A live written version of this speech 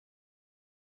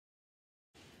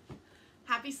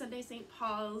Happy Sunday, St.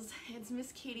 Paul's. It's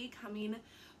Miss Katie coming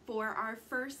for our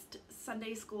first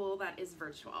Sunday school that is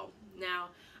virtual. Now,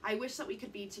 I wish that we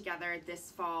could be together this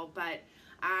fall, but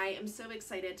I am so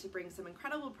excited to bring some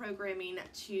incredible programming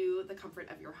to the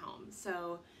comfort of your home.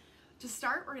 So to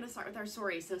start, we're going to start with our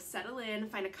story. So settle in,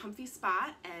 find a comfy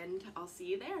spot, and I'll see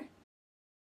you there.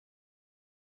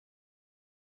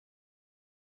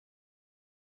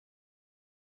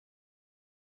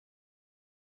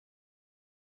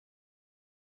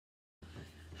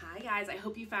 Hi guys, I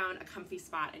hope you found a comfy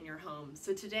spot in your home.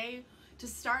 So today, to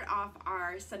start off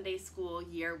our Sunday school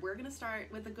year, we're going to start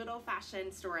with a good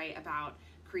old-fashioned story about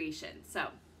creation. So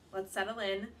let's settle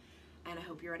in, and I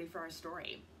hope you're ready for our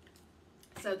story.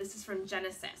 So this is from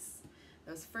Genesis,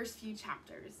 those first few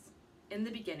chapters. In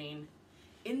the beginning,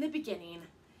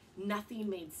 nothing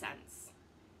made sense.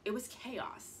 It was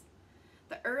chaos.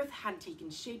 The earth hadn't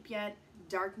taken shape yet.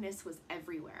 Darkness was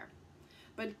everywhere.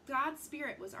 But God's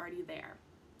Spirit was already there,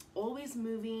 always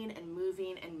moving and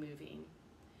moving and moving.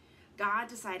 God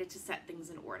decided to set things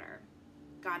in order.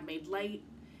 God made light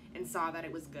and saw that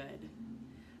it was good.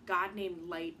 God named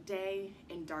light day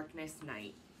and darkness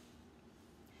night.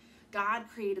 God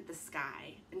created the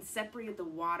sky and separated the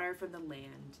water from the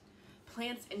land.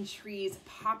 Plants and trees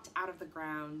popped out of the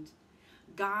ground.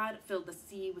 God filled the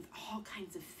sea with all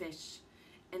kinds of fish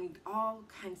and all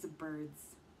kinds of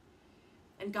birds.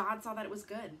 And God saw that it was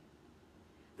good.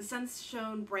 The sun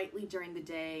shone brightly during the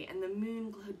day, and the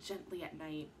moon glowed gently at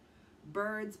night.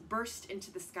 Birds burst into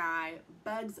the sky,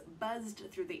 bugs buzzed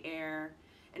through the air,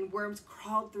 and worms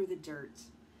crawled through the dirt.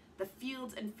 The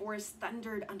fields and forests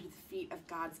thundered under the feet of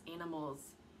God's animals,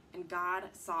 and God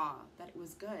saw that it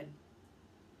was good.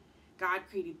 God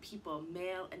created people,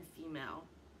 male and female.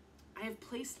 I have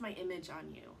placed my image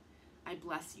on you. I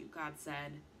bless you, God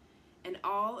said, and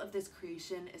all of this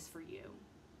creation is for you.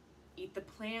 Eat the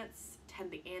plants, tend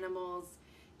the animals,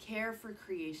 care for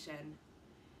creation,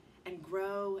 and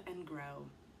grow and grow.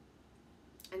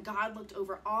 And God looked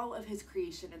over all of his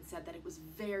creation and said that it was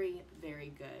very,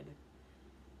 very good.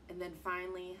 And then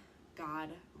finally, God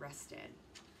rested.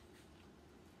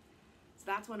 So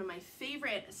that's one of my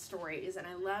favorite stories, and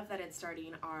I love that it's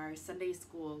starting our Sunday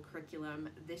school curriculum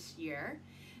this year.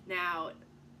 Now,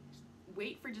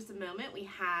 wait for just a moment. We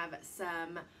have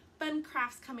some fun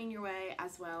crafts coming your way,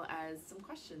 as well as some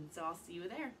questions. So I'll see you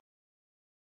there.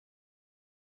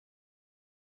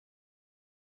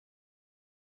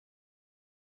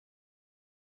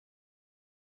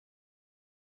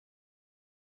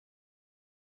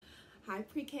 Hi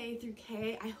Pre-K through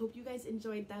K. I hope you guys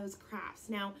enjoyed those crafts.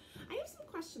 Now, I have some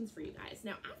questions for you guys.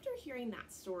 Now, after hearing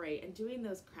that story and doing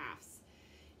those crafts,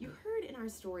 you heard in our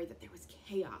story that there was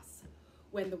chaos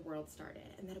when the world started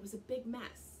and that it was a big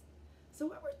mess. So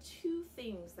what were two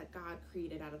things that God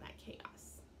created out of that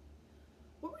chaos?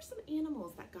 What were some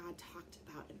animals that God talked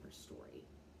about in her story?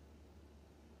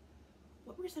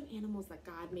 What were some animals that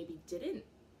God maybe didn't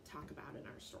talk about in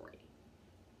our story?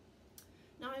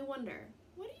 Now I wonder,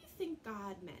 what do you think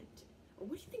God meant? Or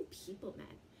what do you think people meant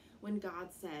when God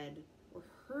said, or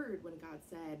heard when God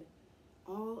said,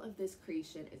 all of this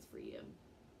creation is for you?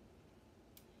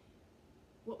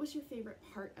 What was your favorite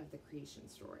part of the creation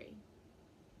story?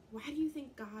 Why do you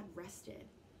think God rested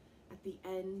at the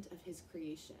end of his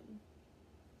creation?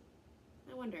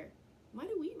 I wonder, why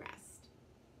do we rest?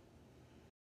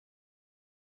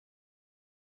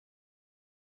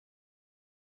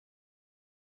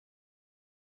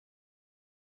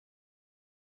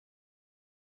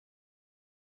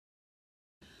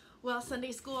 Well,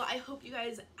 Sunday school, I hope you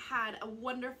guys had a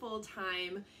wonderful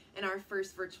time in our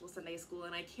first virtual Sunday school,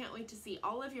 and I can't wait to see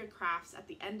all of your crafts at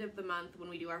the end of the month when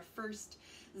we do our first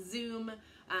Zoom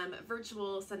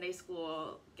virtual Sunday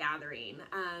school gathering.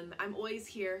 I'm always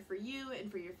here for you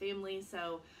and for your family,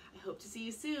 so I hope to see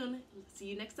you soon. See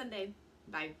you next Sunday.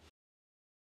 Bye.